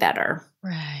it can be better.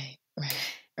 Right.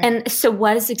 And so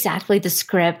what is exactly the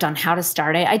script on how to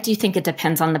start it? I do think it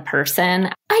depends on the person.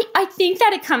 I think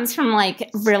that it comes from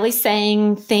really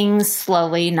saying things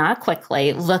slowly, not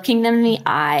quickly, looking them in the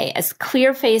eye, as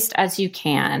clear-faced as you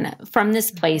can from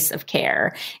this place of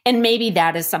care. And maybe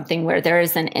that is something where there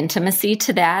is an intimacy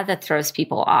to that throws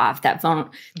people off, that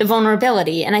the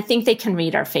vulnerability. And I think they can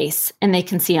read our face and they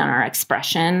can see on our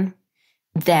expression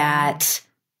that,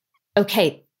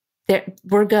 okay,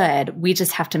 we're good. We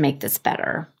just have to make this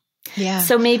better. Yeah.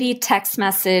 So maybe text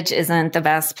message isn't the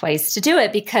best place to do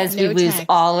it because we lose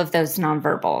all of those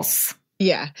nonverbals.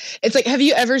 Yeah. It's like, have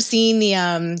you ever seen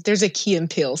there's a Key and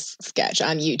Peele sketch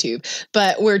on YouTube,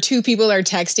 but where two people are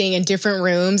texting in different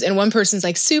rooms and one person's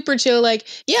like super chill, like,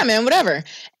 yeah, man, whatever.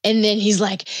 And then he's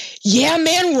like, yeah,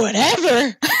 man,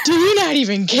 whatever. Do you not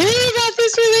even care about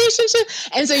this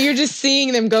relationship? And so you're just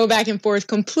seeing them go back and forth,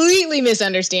 completely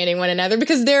misunderstanding one another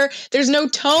because there's no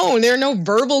tone. There are no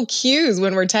verbal cues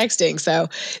when we're texting. So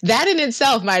that in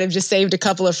itself might have just saved a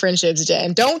couple of friendships,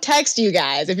 Jen. Don't text, you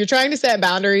guys. If you're trying to set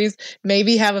boundaries,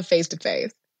 maybe have a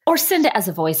face-to-face. Or send it as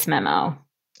a voice memo.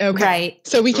 Okay. Right.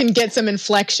 So we can get some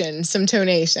inflection, some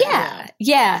tonation.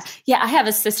 Yeah. I have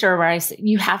a sister where I say,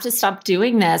 you have to stop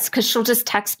doing this because she'll just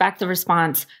text back the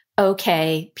response,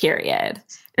 okay, period.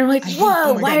 And I'm like,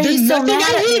 whoa, why are you so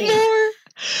mad at me? More.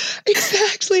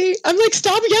 Exactly. I'm like,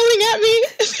 stop yelling at me.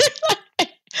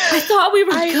 I thought we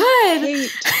were good.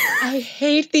 I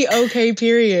hate the okay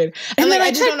period. I'm like, I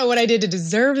just don't know what I did to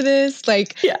deserve this.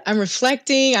 I'm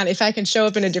reflecting on if I can show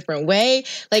up in a different way.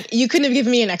 You couldn't have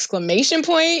given me an exclamation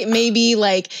point, maybe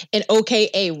an okay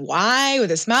AY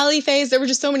with a smiley face. There were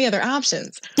just so many other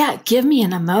options. Yeah, give me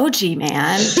an emoji,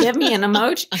 man. Give me an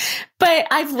emoji. But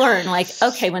I've learned,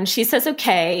 okay, when she says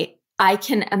okay, I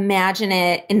can imagine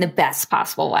it in the best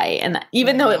possible way. And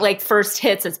even though it first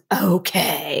hits as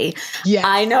okay,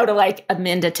 I know to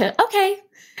amend it to okay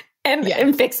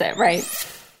and fix it, right?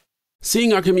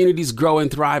 Seeing our communities grow and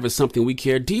thrive is something we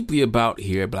care deeply about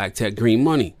here at Black Tech Green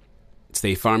Money.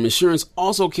 State Farm Insurance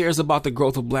also cares about the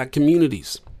growth of Black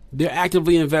communities. They're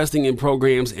actively investing in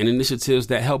programs and initiatives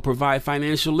that help provide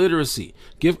financial literacy,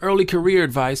 give early career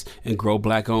advice, and grow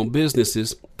Black-owned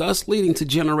businesses, thus leading to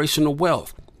generational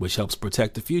wealth, which helps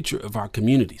protect the future of our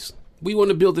communities. We want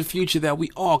to build a future that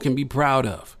we all can be proud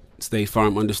of. State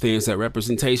Farm understands that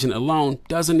representation alone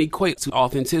doesn't equate to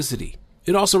authenticity.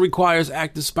 It also requires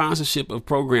active sponsorship of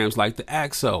programs like the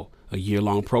ACT-SO, a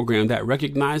year-long program that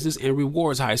recognizes and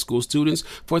rewards high school students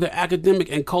for their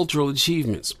academic and cultural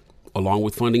achievements, along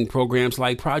with funding programs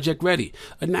like Project Ready,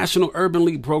 a National Urban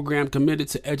League program committed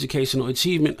to educational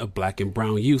achievement of Black and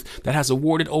brown youth that has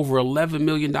awarded over $11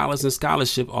 million in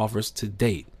scholarship offers to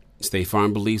date. State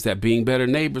Farm believes that being better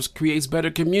neighbors creates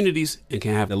better communities and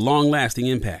can have a long-lasting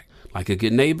impact. Like a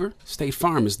good neighbor, State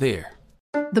Farm is there.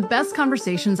 The best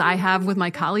conversations I have with my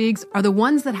colleagues are the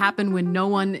ones that happen when no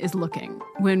one is looking,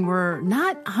 when we're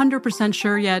not 100%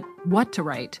 sure yet what to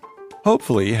write.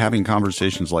 Hopefully, having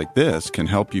conversations like this can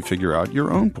help you figure out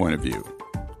your own point of view.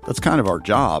 That's kind of our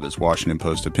job as Washington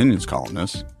Post opinions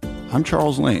columnists. I'm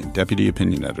Charles Lane, Deputy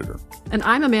Opinion Editor. And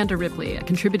I'm Amanda Ripley, a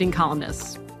contributing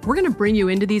columnist. We're going to bring you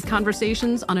into these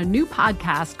conversations on a new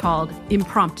podcast called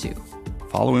Impromptu.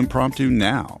 Follow Impromptu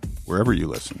now, wherever you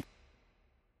listen.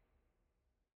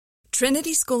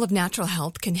 Trinity School of Natural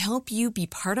Health can help you be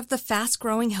part of the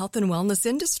fast-growing health and wellness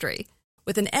industry.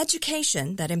 With an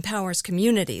education that empowers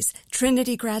communities,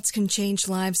 Trinity grads can change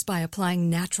lives by applying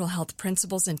natural health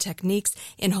principles and techniques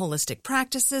in holistic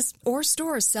practices or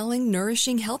stores selling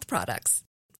nourishing health products.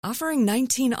 Offering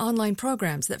 19 online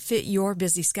programs that fit your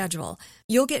busy schedule,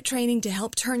 you'll get training to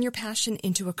help turn your passion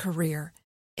into a career.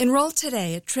 Enroll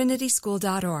today at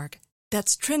trinityschool.org.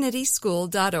 That's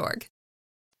trinityschool.org.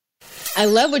 I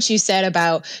love what you said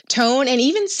about tone and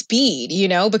even speed,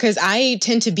 because I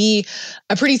tend to be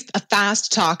a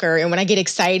fast talker. And when I get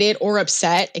excited or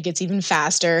upset, it gets even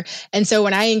faster. And so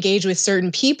when I engage with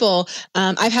certain people,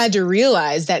 I've had to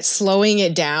realize that slowing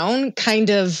it down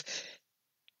kind of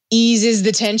eases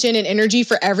the tension and energy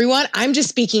for everyone. I'm just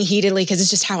speaking heatedly because it's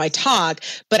just how I talk,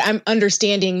 but I'm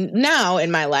understanding now in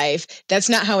my life, that's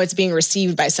not how it's being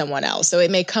received by someone else. So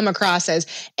it may come across as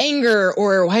anger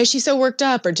or why is she so worked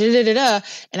up or da-da-da-da.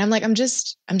 And I'm like, I'm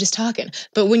just talking.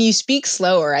 But when you speak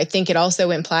slower, I think it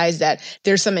also implies that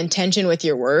there's some intention with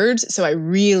your words. So I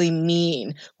really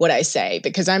mean what I say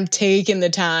because I'm taking the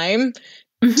time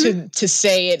to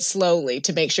say it slowly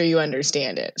to make sure you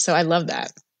understand it. So I love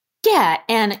that. Yeah.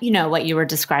 And what you were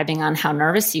describing on how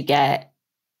nervous you get,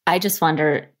 I just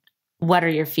wonder, what are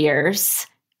your fears?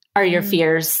 Are your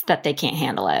fears that they can't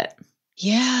handle it?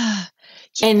 Yeah.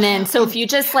 And then, so if you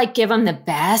just give them the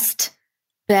best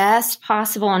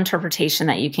possible interpretation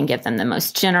that you can give them, the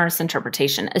most generous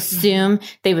interpretation, assume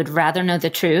they would rather know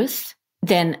the truth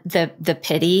than the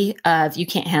pity of you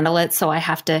can't handle it. So I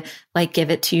have to give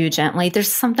it to you gently. There's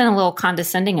something a little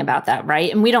condescending about that,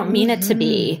 right? And we don't mean it to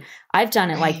be. I've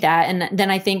done it like that. And then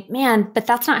I think, man, but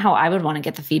that's not how I would want to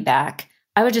get the feedback.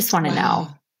 I would just want to know,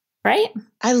 right?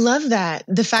 I love that.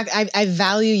 The fact I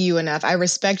value you enough. I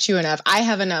respect you enough. I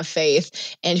have enough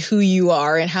faith in who you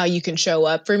are and how you can show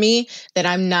up for me that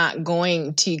I'm not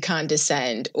going to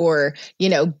condescend or,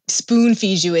 spoon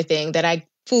feed you a thing that I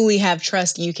fully have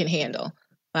trust you can handle.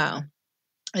 Wow.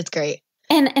 That's great.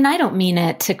 And I don't mean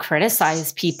it to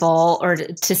criticize people or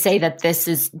to say that this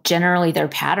is generally their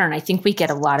pattern. I think we get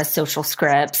a lot of social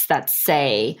scripts that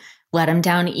say, let them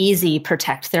down easy,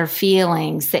 protect their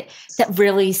feelings, that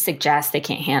really suggest they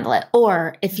can't handle it.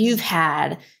 Or if you've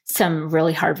had some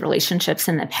really hard relationships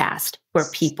in the past where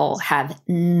people have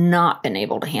not been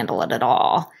able to handle it at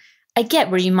all, I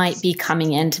get where you might be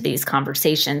coming into these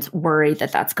conversations worried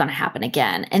that that's going to happen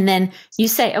again. And then you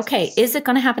say, okay, is it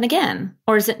going to happen again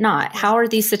or is it not? How are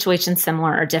these situations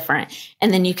similar or different?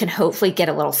 And then you can hopefully get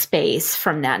a little space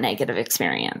from that negative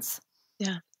experience.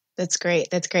 Yeah. That's great.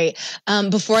 That's great.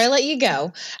 Before I let you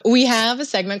go, we have a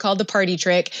segment called The Party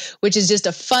Trick, which is just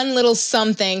a fun little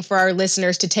something for our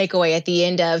listeners to take away at the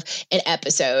end of an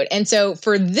episode. And so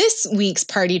for this week's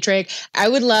Party Trick, I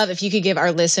would love if you could give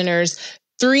our listeners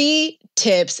 3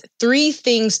 tips, 3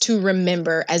 things to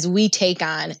remember as we take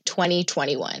on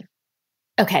 2021.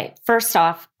 Okay. First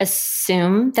off,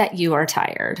 assume that you are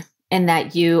tired and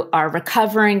that you are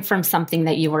recovering from something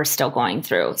that you are still going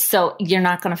through. So you're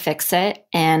not going to fix it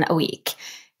in a week,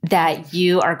 that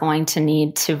you are going to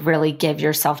need to really give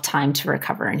yourself time to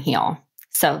recover and heal.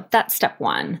 So that's step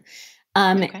 1.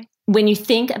 Okay. When you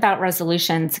think about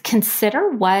resolutions,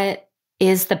 consider what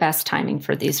is the best timing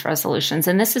for these resolutions?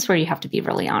 And this is where you have to be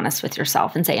really honest with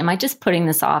yourself and say, am I just putting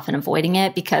this off and avoiding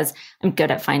it because I'm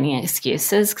good at finding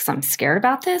excuses because I'm scared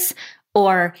about this?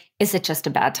 Or is it just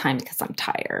a bad time because I'm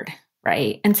tired,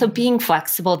 right? And so being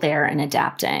flexible there and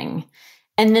adapting.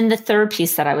 And then the third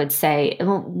piece that I would say,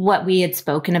 what we had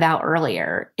spoken about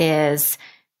earlier, is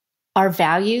our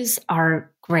values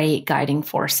are great guiding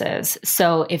forces.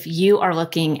 So if you are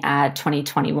looking at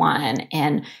 2021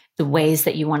 and the ways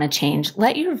that you want to change,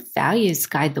 let your values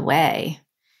guide the way.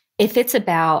 If it's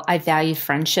about, I value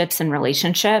friendships and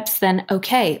relationships, then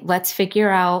okay, let's figure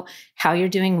out how you're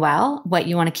doing well, what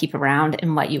you want to keep around,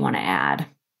 and what you want to add.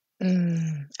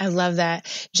 I love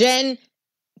that. Jen,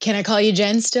 can I call you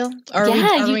Jen still? Or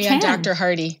are we on Dr.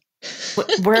 Hardy?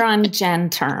 We're on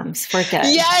Jen terms. We're good.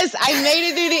 Yes, I made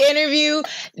it through the interview.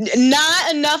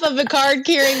 Not enough of a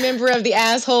card-carrying member of the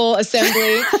asshole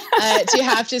assembly to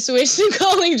have to switch to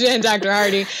calling Jen Dr.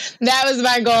 Hardy. That was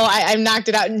my goal. I knocked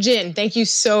it out. Jen, thank you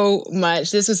so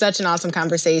much. This was such an awesome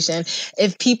conversation.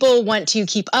 If people want to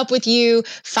keep up with you,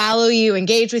 follow you,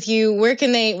 engage with you, where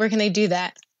can they do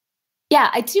that?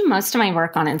 Yeah, I do most of my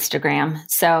work on Instagram.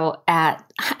 So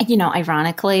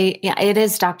ironically, it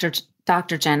is Dr.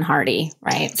 Jen Hardy,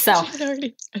 right? So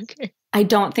Hardy. Okay. I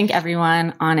don't think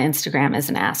everyone on Instagram is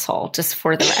an asshole, just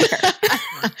for the record.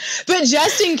 But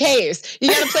just in case, you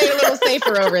got to play a little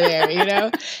safer over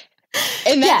there,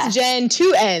 And that's Jen,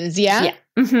 2 N's, yeah? Yeah.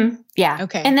 Mm-hmm. Yeah.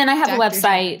 Okay. And then I have a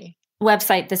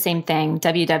website, the same thing,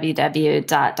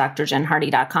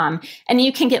 www.drjenhardy.com. And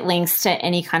you can get links to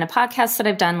any kind of podcasts that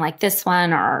I've done like this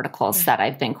one or articles that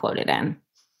I've been quoted in.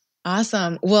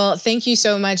 Awesome. Well, thank you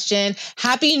so much, Jen.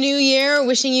 Happy New Year.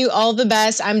 Wishing you all the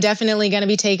best. I'm definitely going to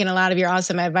be taking a lot of your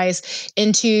awesome advice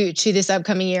into this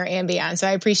upcoming year and beyond. So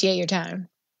I appreciate your time.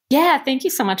 Yeah. Thank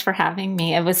you so much for having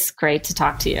me. It was great to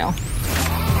talk to you.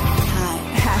 Hi.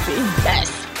 Happy.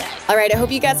 Yes. All right. I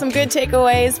hope you got some good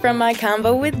takeaways from my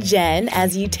convo with Jen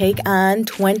as you take on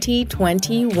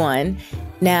 2021.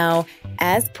 Now,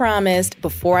 as promised,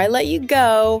 before I let you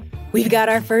go, we've got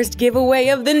our first giveaway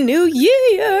of the new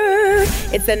year.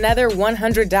 It's another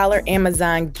 $100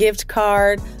 Amazon gift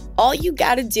card. All you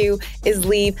got to do is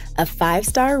leave a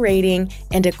 5-star rating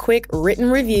and a quick written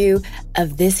review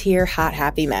of this here hot,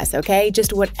 happy mess, okay?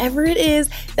 Just whatever it is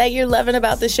that you're loving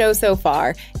about the show so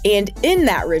far. And in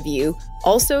that review,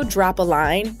 also drop a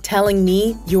line telling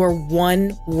me your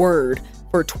one word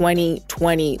for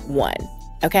 2021,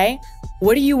 okay?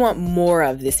 What do you want more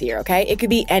of this year, okay? It could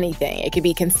be anything. It could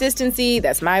be consistency,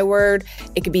 that's my word.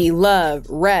 It could be love,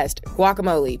 rest,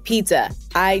 guacamole, pizza.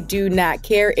 I do not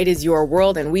care. It is your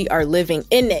world and we are living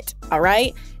in it, all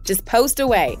right? Just post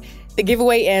away. The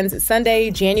giveaway ends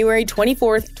Sunday, January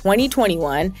 24th,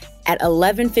 2021 at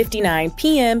 11:59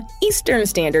 p.m. Eastern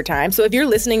Standard Time. So if you're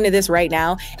listening to this right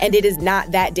now and it is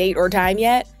not that date or time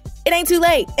yet, it ain't too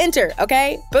late. Enter,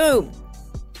 okay? Boom.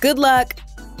 Good luck.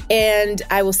 And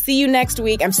I will see you next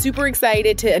week. I'm super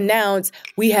excited to announce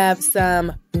we have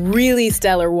some really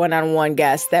stellar one-on-one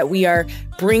guests that we are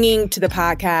bringing to the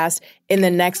podcast in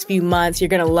the next few months. You're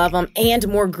going to love them, and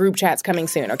more group chats coming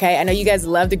soon, okay? I know you guys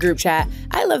love the group chat.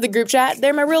 I love the group chat.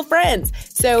 They're my real friends.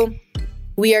 So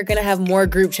we are going to have more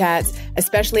group chats,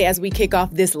 especially as we kick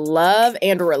off this love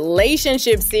and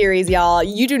relationship series, y'all.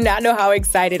 You do not know how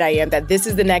excited I am that this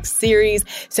is the next series.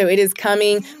 So it is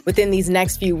coming within these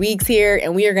next few weeks here,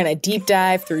 and we are going to deep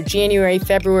dive through January,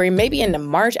 February, maybe into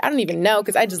March. I don't even know,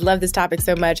 because I just love this topic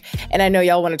so much, and I know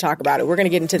y'all want to talk about it. We're going to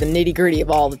get into the nitty-gritty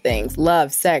of all the things: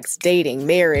 love, sex, dating,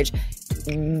 marriage,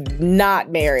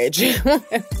 not marriage.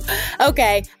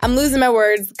 Okay, I'm losing my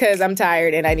words because I'm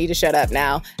tired and I need to shut up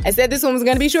now. I said this one was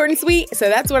going to be short and sweet, so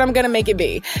that's what I'm going to make it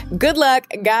be. Good luck,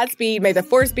 Godspeed, may the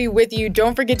force be with you.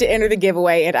 Don't forget to enter the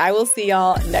giveaway, and I will see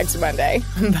y'all next Monday.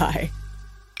 Bye.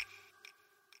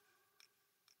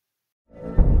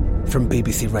 From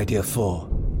BBC Radio 4,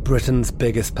 Britain's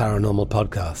biggest paranormal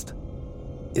podcast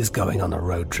is going on a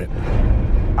road trip.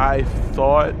 I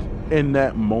thought in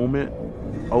that moment,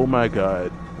 oh my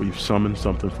God, we've summoned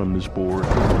something from this board.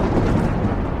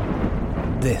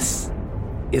 This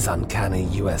is Uncanny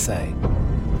USA.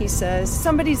 He says,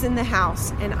 somebody's in the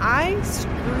house, and I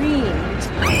screamed.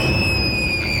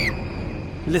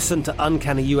 Listen to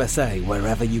Uncanny USA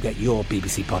wherever you get your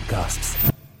BBC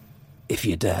podcasts, if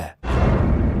you dare.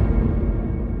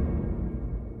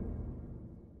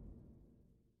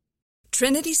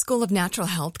 Trinity School of Natural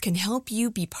Health can help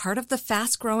you be part of the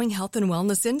fast-growing health and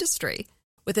wellness industry.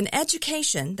 With an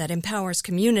education that empowers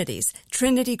communities,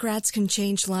 Trinity grads can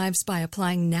change lives by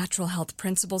applying natural health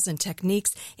principles and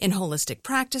techniques in holistic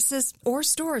practices or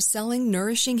stores selling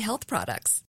nourishing health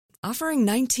products. offering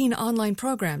 19 online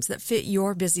programs that fit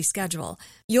your busy schedule.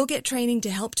 You'll get training to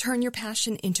help turn your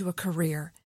passion into a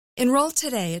career. Enroll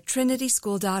today at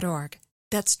trinityschool.org.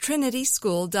 That's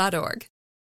trinityschool.org.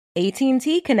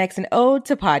 AT&T connects an ode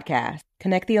to podcasts.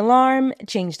 Connect the alarm,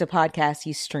 change the podcast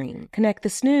you stream. Connect the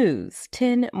snooze,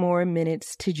 10 more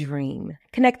minutes to dream.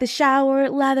 Connect the shower,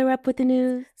 lather up with the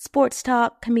news, sports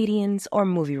talk, comedians, or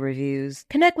movie reviews.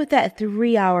 Connect with that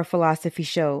 3-hour philosophy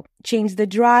show. Change the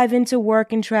drive into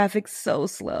work and traffic so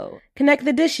slow. Connect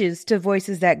the dishes to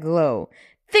voices that glow.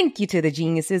 Thank you to the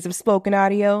geniuses of spoken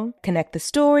audio. Connect the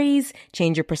stories,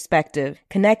 change your perspective.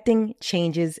 Connecting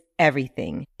changes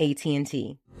everything.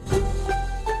 AT&T.